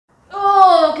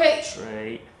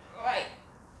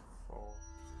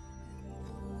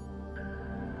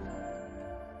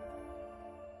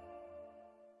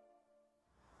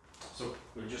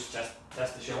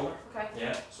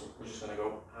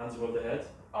above the head.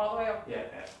 All the way up? Yeah,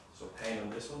 so pain on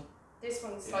this one. This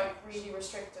one's like really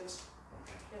restricted.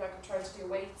 Okay. I feel like I'm trying to do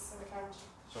weights and I can't.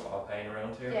 So all pain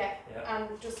around here? Yeah. Yeah.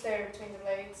 And just there between the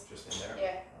blades. Just in there?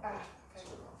 Yeah. Okay. Okay.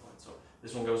 So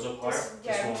this one goes up higher,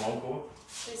 yeah. this one won't go up?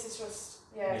 This is just,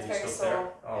 yeah, it's Maybe very stuck there.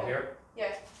 sore. Oh, yeah. here?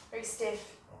 Yeah, very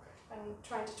stiff. Okay. I'm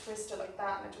trying to twist it like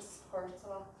that and it just hurts a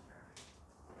lot.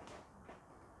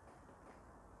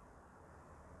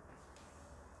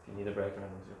 If you need a break or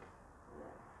anything,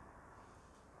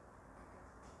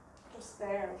 Just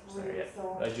there, just there, really yeah.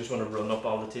 sore. I just want to run up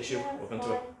all the tissue Yeah, up it's into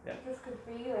fine. it. Yeah. You just could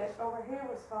feel it. Over here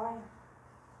was fine.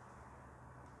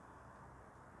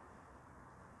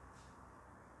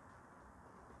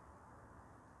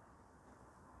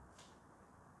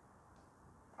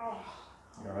 Oh.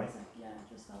 You alright? Yeah,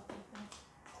 just felt like that.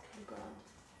 Okay, grand.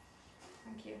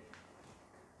 Thank you.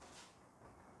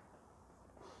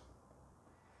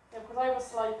 Yeah, because I have a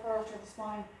slight curve to the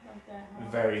spine right there.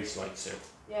 Very slight, sir.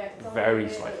 Yeah, it's only Very a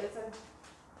little, slight. isn't.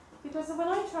 Because when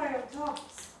I try on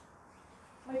tops,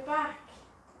 my back,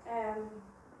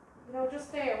 you know,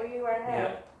 just there where you are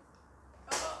now.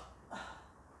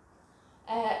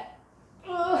 Yeah.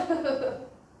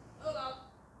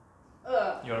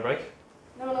 You want a break?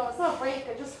 No, it's not break.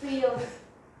 I just feel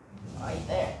right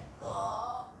there.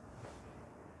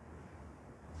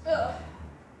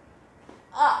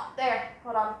 There.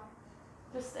 Hold on.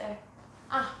 Just there.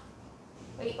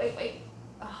 Wait.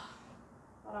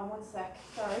 Hold on 1 sec.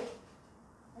 Sorry.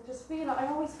 I just feel it. I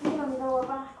always feel on the lower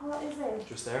back. What is it?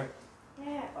 Just there?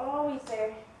 Yeah, always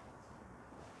there.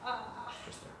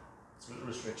 Just there. It's a little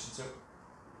restriction, sir. It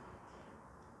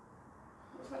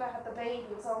was when I had the baby.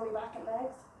 It was only back and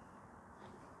legs.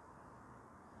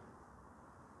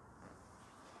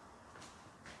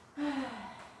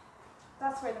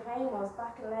 That's where the pain was,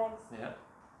 back and legs. Yeah.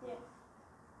 Yeah.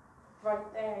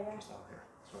 Right there, yeah. Just out here.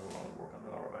 So we'll only work on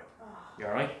the lower back. Oh, You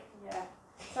alright? yeah.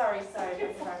 Sorry. So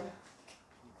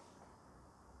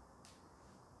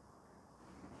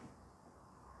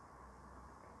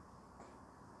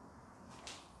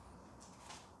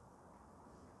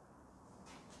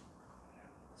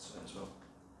as well.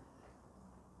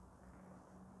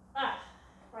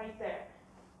 Right there.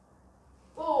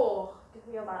 Oh, I can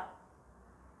feel that.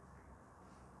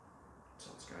 So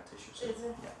it's scar tissue, sir. Is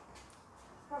it? Yeah.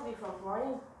 Probably from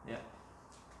flying. Yeah.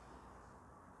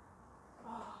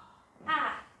 Oh.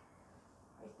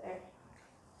 Right there.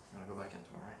 I'm gonna go back into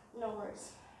it, alright? No worries.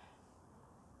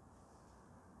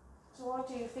 So what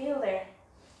do you feel there?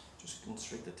 Just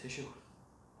constricted tissue.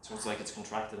 So it's like it's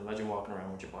contracted. Imagine walking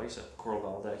around with your bicep curled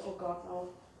all day. Oh God, no.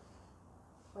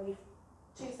 Wait,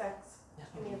 2 seconds. Yeah.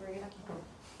 Give me a breather.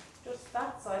 Just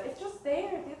that side. It's just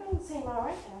there. The other one seem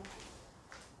alright now.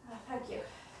 Thank you.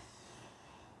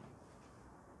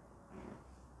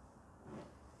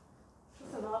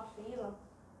 Just an odd feeling.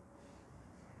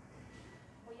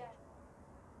 Oh yeah.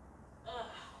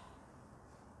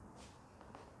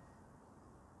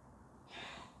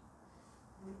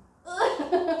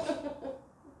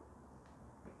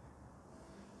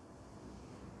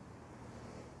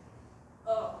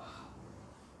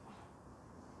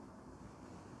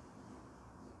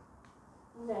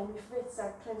 And then my fists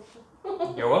are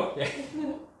clenching. You're what? Yeah. I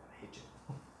hate you.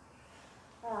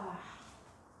 I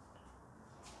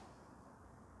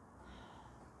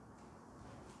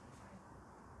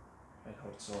know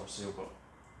it's sore too, but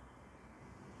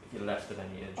if you left it then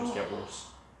it'd just get worse.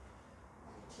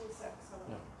 2 seconds.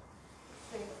 Yeah.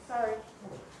 Sorry.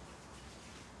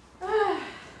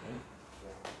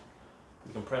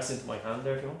 You can press into my hand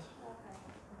there if you want.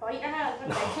 Okay. Bite your hand.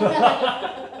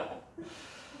 Okay.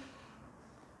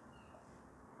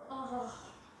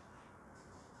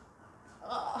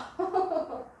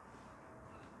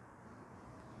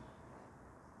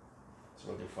 So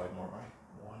we'll do 5 more, right?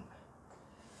 1,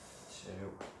 2,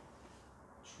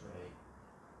 3,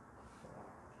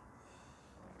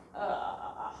 4.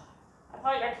 I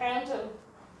thought you were counting.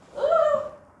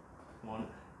 1,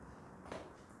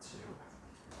 2,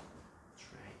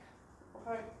 3,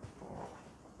 Okay. 4,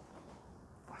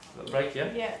 5. Little break, yeah?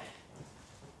 Yeah.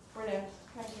 Brilliant.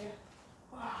 Thank you.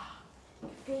 Wow.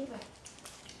 Feel it.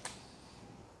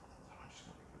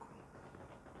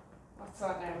 What's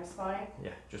that now? My spine?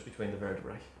 Yeah, just between the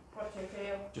vertebrae. What do you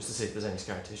feel? Just to see if there's any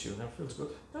scar tissue in there. Feels good.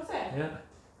 Does it? Yeah.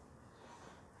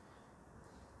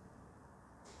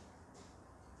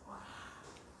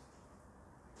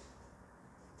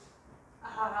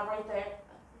 Right there.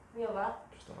 Feel that?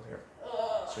 Just out here.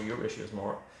 So your issue is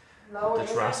more Lower, the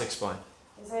thoracic spine.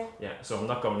 Is it? Yeah, so I'm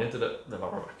not going into the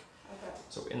lower back. Okay.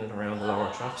 So in and around the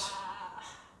lower traps.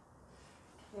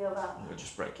 Feel that? And we'll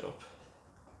just break it up.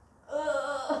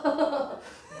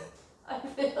 I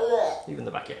Even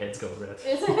the back of your head's going red. Is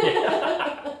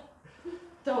it?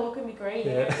 Don't look at me grey.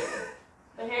 Yeah.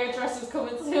 The hairdresser's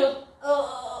coming soon.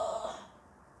 Oh.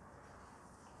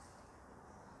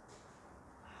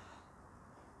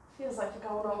 Feels like you're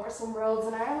going over some roads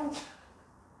in Ireland.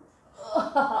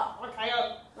 Okay,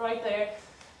 right there.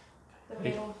 The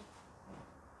middle.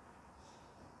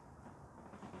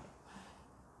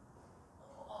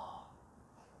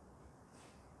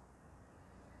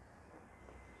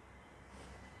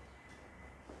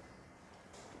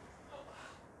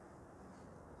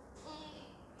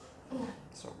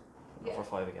 So, go for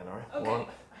 5 again, alright? Okay. 1,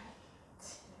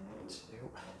 2,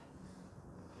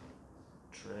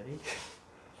 3,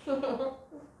 4,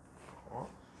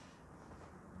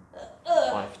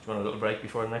 5. Do you want a little break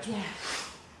before the next one?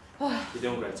 Yeah. You're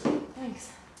doing great, sir.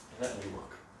 Thanks. You're letting me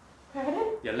work.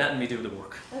 Pardon? You're letting me do the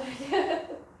work.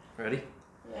 Ready?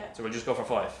 Yeah. So we'll just go for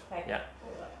 5. Okay. Yeah.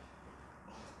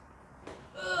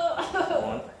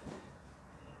 1,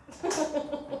 2,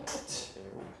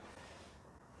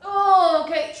 Oh,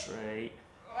 okay. 3,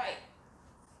 Right.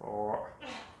 4,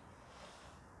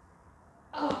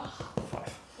 Oh.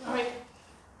 5. Right.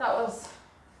 That was,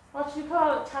 what do you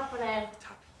call it? Tapping out.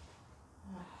 Tap.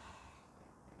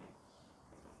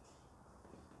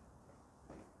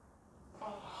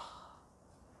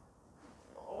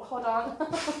 Oh, hold on.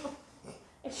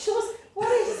 It's just,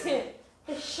 what is it?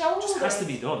 The shoulders. It just has to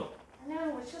be done. I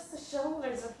know, it's just the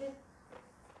shoulders of it.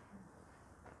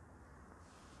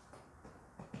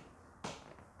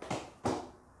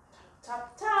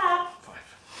 Tap, tap. 5.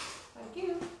 Thank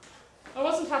you. I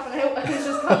wasn't tapping out, I was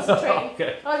just concentrating.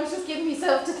 Okay. I was just giving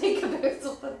myself to think about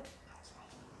something.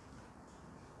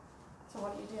 So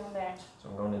what are you doing there? So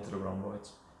I'm going into the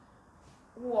rhomboids.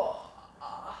 Whoa.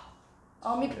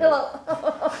 Oh, my pillow.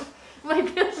 My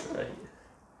pillow. 3,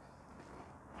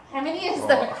 How many is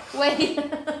there? 4, Wait.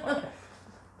 5.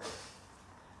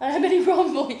 How many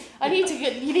rhomboids?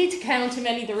 You need to count how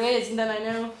many there is, and then I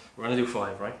know. We're going to do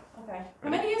 5, right? Okay. How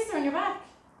many is there in your back?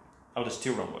 Oh, there's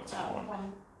 2 rhomboids. Oh, 1,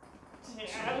 1, 2, 3,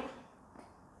 4,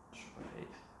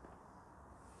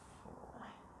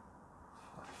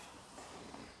 5.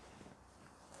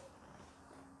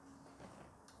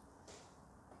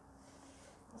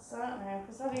 What's that now?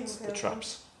 Because that even It's the feels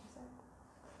traps.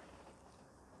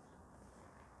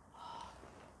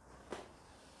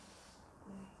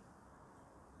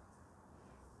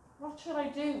 What should I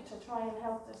do to try and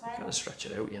help this You out? gotta stretch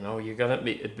it out, you know. You're gonna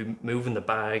be moving the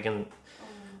bag and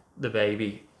the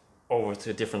baby over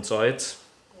to different sides.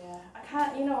 Yeah, I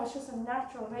can't, you know, it's just a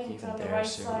natural thing Even on the there, right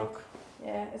so side. look.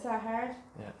 Yeah, is that hard?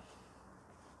 Yeah.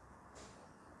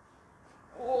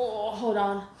 Oh, hold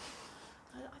on.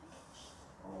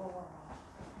 Oh,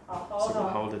 hold So we'll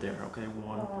on. hold it there, okay?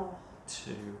 1, Oh.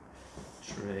 2,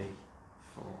 3,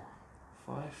 4,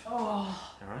 5.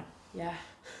 Oh, Alright? yeah.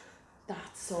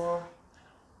 That's sore.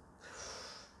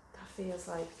 That feels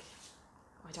like,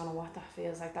 I don't know what that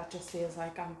feels like. That just feels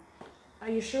like I'm. Are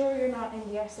you sure you're not in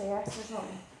the SAS or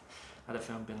something? I'd have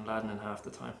found Bin Laden in half the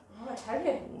time. Oh, I tell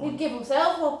you, 1, he'd give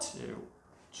himself up. 2,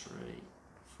 3,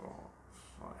 4,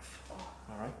 5.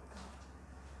 Alright?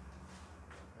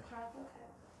 Crap, okay.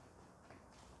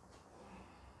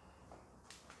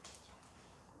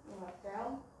 You want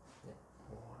down?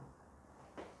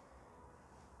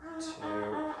 1, 2, 3.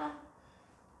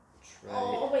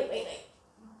 Oh, wait.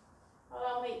 Hold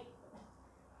on, wait.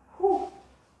 Whew.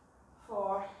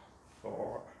 4.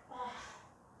 4, 5.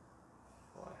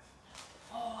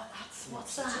 Oh,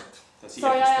 what's That's that? it. That's the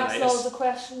Sorry, I asked infraspinatus. loads of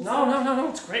questions. No,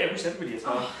 it's great. I wish everybody had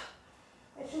gone.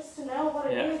 It's just to know what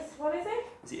it Yeah. is. What is it?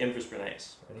 It's the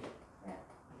infraspinatus. Ready? Yeah.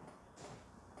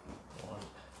 1,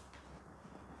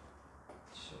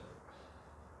 2,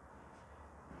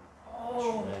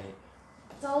 Oh, 3,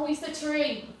 it's always the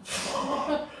 3.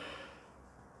 5.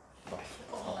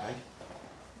 Okay.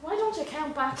 Why don't you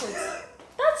count backwards?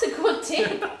 That's a good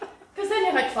tip. Because then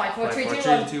you're like 5, 4, 3, 2, 1. 5,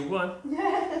 4, 3, 2, 1.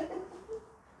 Yeah.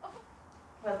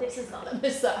 Well, this is not a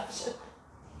massage.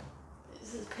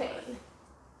 This is pain.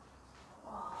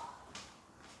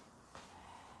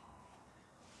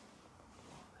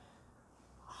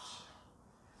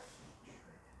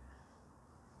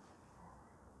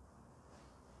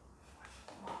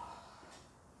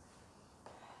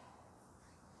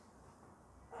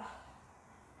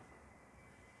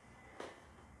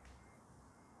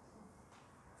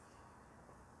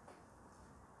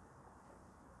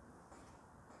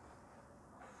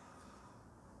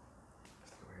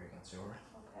 Go here against your.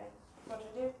 Okay.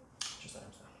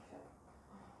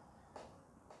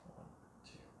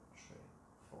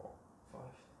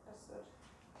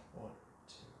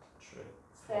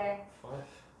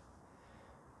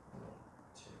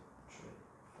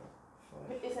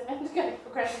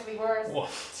 progressively worse. 1,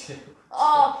 2,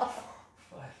 Oh!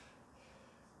 5.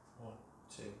 1,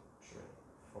 2, 3,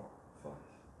 4, 5.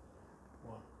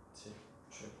 1, 2,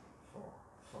 3, 4,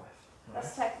 5.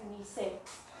 That's technically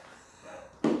 6.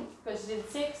 Because you did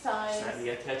 6 times. Starting to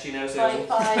get touchy now, By Susan.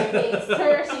 5 is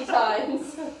 30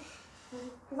 times.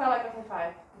 Because I like looking 5.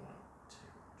 1, 2,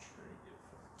 3,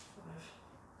 4, 5.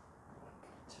 1,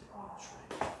 2, 3,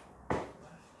 4, 5. 1,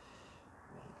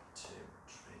 2,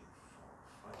 3,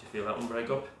 4, 5. Do you feel that one break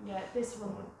up? Yeah, this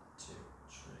one. 1, 2,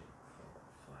 3, 4,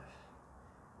 5.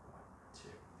 1, 2,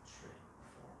 3,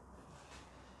 4, 5.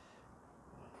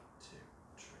 1, 2,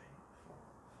 3, 4,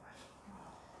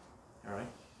 5. All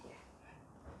right.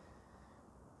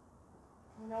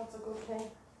 I know it's a good thing.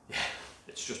 Yeah,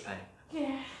 it's just pain.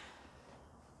 Yeah.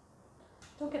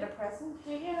 Don't get a present,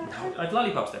 do you? No, I'd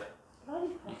lollipops there.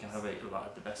 Lollipops. You can have a lot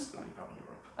of the best lollipop in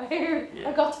Europe. I hear. Yeah.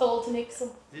 I got told to nix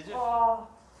them. Did you? Oh.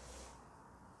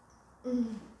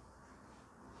 Mm.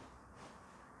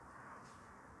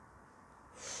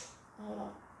 Hold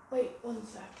on. Wait 1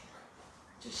 second.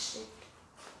 Just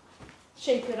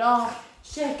shake it off.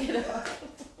 Shake it off.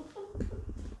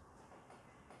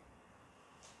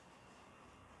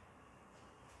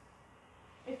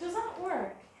 It does not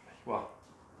work. What?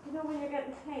 You know when you're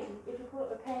getting pain, if you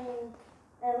put a pain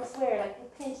elsewhere, like you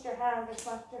pinched your hand or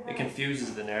smacked your hand. It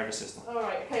confuses the nervous system.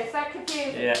 Alright, okay, is that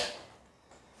confusing? Yeah.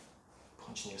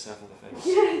 Punching yourself in the face.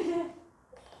 Yeah, yeah.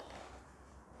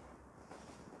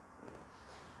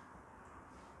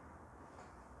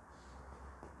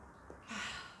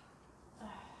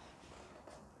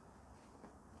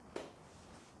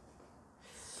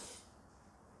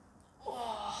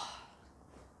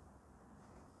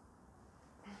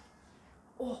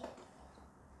 Oh.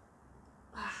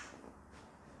 Ah.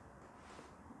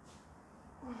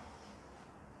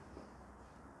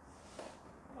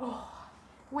 Oh.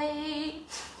 Wait.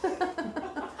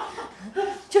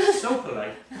 Just. So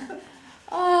polite.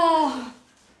 Oh.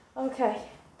 Okay.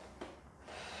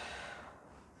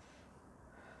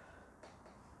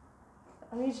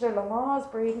 I need your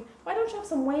Lamaze breathing. Why don't you have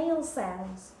some whale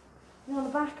sounds? You know, in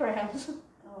the background.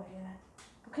 Oh yeah.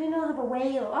 But can you not have a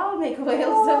whale? I'll make a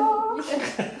whale sound.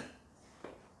 Yeah.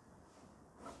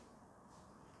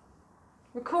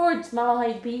 Record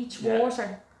my beach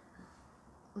water.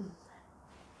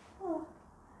 Oh,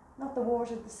 not the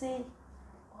water of the sea.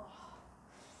 Oh.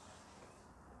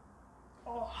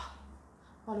 Oh.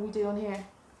 What are we doing here?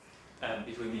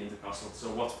 Between the intercostal. So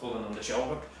what's pulling on the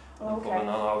shoulder and Okay. pulling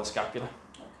on all the scapula.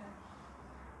 Okay.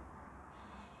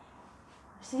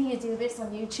 I see you do this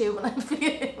on YouTube and I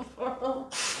feel for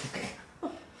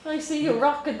I see you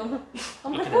rocking them.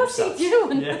 I'm like, what's he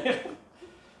doing? Yeah.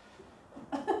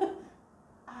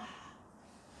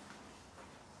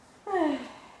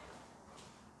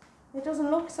 It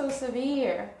doesn't look so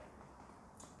severe.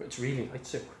 But it's really light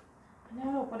soup. I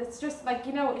know, but it's just like,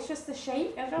 you know, it's just the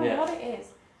shape. I don't know what it is.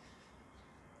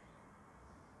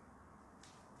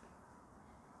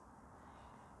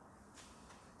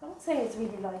 Don't say it's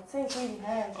really light, say it's really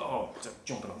hard. Oh, it's like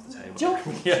jumping off the table.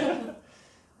 Jump! Yeah.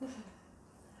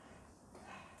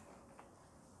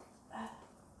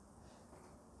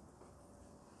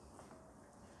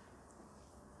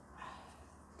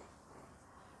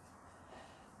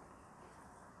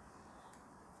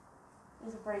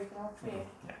 Is it breaking up for you?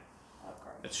 Yeah. Oh,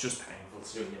 great. It's just painful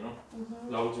too, you know.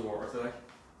 Mm-hmm. Loads of water today.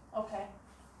 Okay.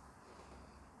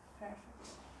 Perfect.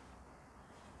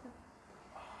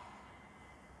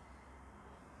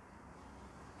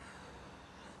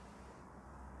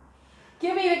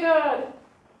 Give me the good.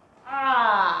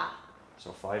 Ah.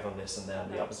 So 5 on this and then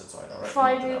the opposite side, alright?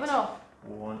 5 moving up.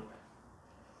 1,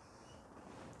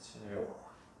 2,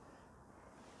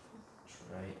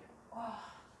 3, 4,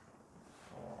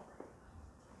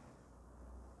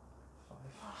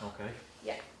 5. Okay.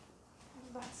 Yeah.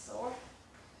 That's sore.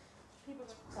 People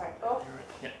are, sorry. Oh. You're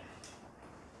right. Yeah.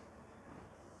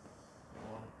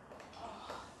 1,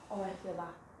 Oh, I feel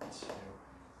that. 2,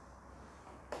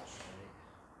 3.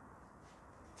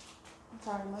 I'm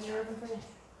sorry, am I nervous for you?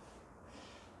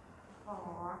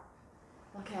 Oh.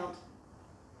 I'll count.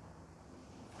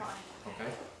 5.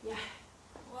 Okay. Yeah.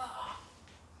 Wow.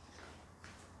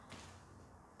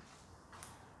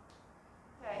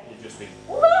 Okay. You've just been.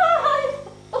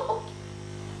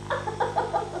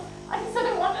 I said I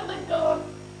wanted the gun.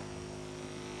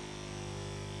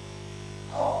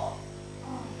 Oh.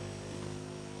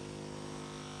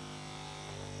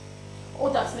 Oh,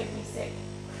 that's making me sick.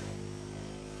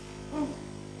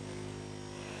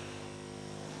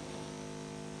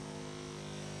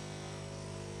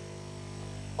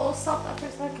 Oh, stop that for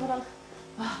a second. Hold on.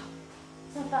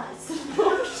 It's not that, it's the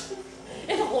emotion.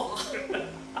 It's a lot.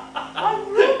 I'm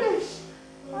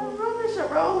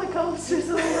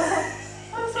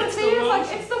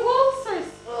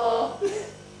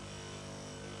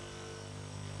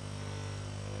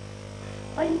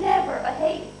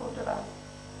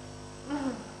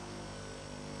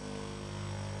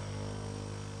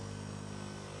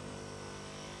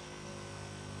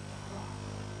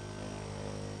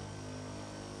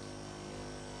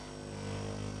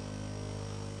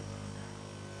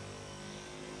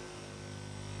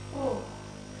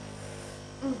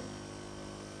God,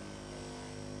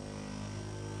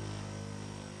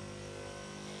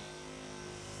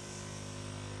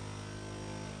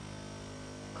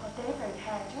 they're very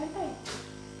hard, aren't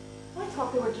they? I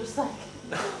thought they were just like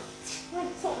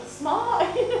something small.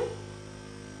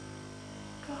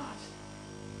 God,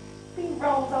 being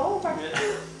rolled over.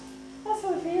 Yeah. That's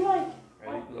what I feel like.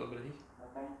 Ready? A little bit of heat.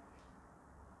 Okay.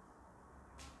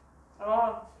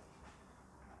 Oh.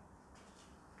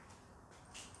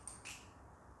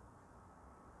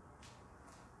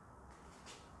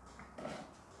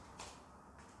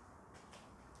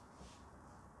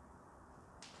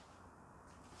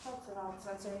 That's an odd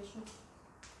sensation.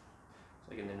 It's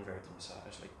like an inverted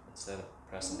massage, like instead of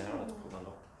pressing down, it's pulling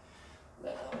up.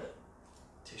 Let it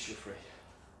tissue free.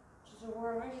 Does it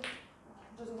work?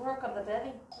 Does it work on the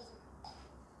belly?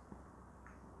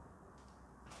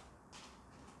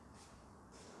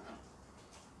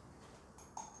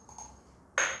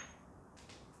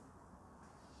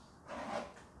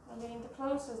 I mean, the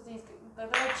closest they're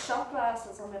like shot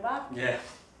glasses on my back. Yeah.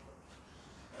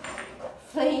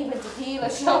 Flame and tequila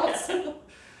shots.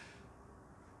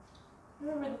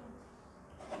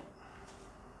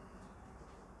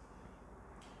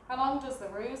 How long does the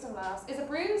bruising last? Is it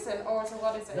bruising or is it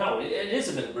what is it? No, it is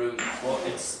a bit of bruising, but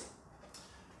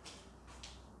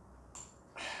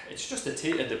it's just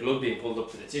the blood being pulled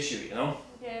up to the tissue, you know?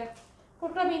 Yeah.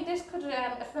 But I mean, this could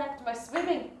affect my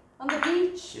swimming on the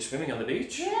beach. You're swimming on the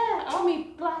beach? Yeah, on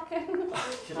me black and You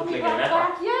look on me like a black leper.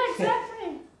 back. Yeah,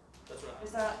 exactly. That's right.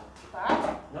 Is that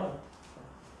bad? No.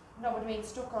 No, but I mean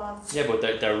stuck on. Yeah, but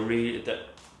they're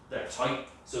tight,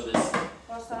 so there's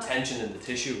What's the that? tension in the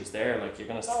tissue is there, like you're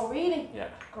gonna. Oh, really? Yeah.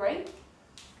 Great.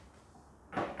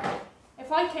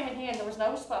 If I came in here and there was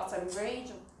no spots, I'd be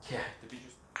raging. Yeah, to be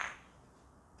just.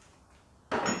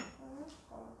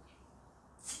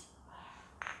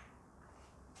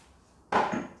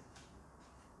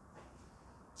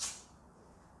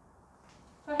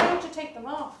 So how would you take them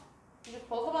off? You just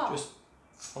pull them off?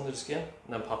 Just under the skin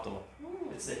and then pop them up.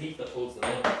 Mm. It's the heat that pulls them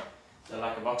in. The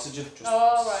lack of oxygen just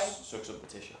Right. sucks up the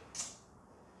tissue.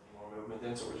 More movement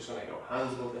in, so we're just going to go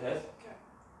hands above the head. Okay.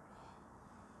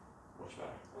 Much better.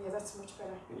 Oh, yeah, that's much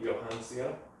better. Can you go hands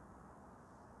together?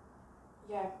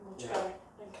 Yeah, much Yeah. better.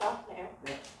 And clap now.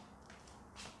 Yeah.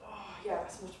 Oh, yeah,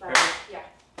 that's much better. Perfect.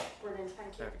 Yeah. Brilliant,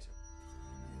 thank you. Perfect.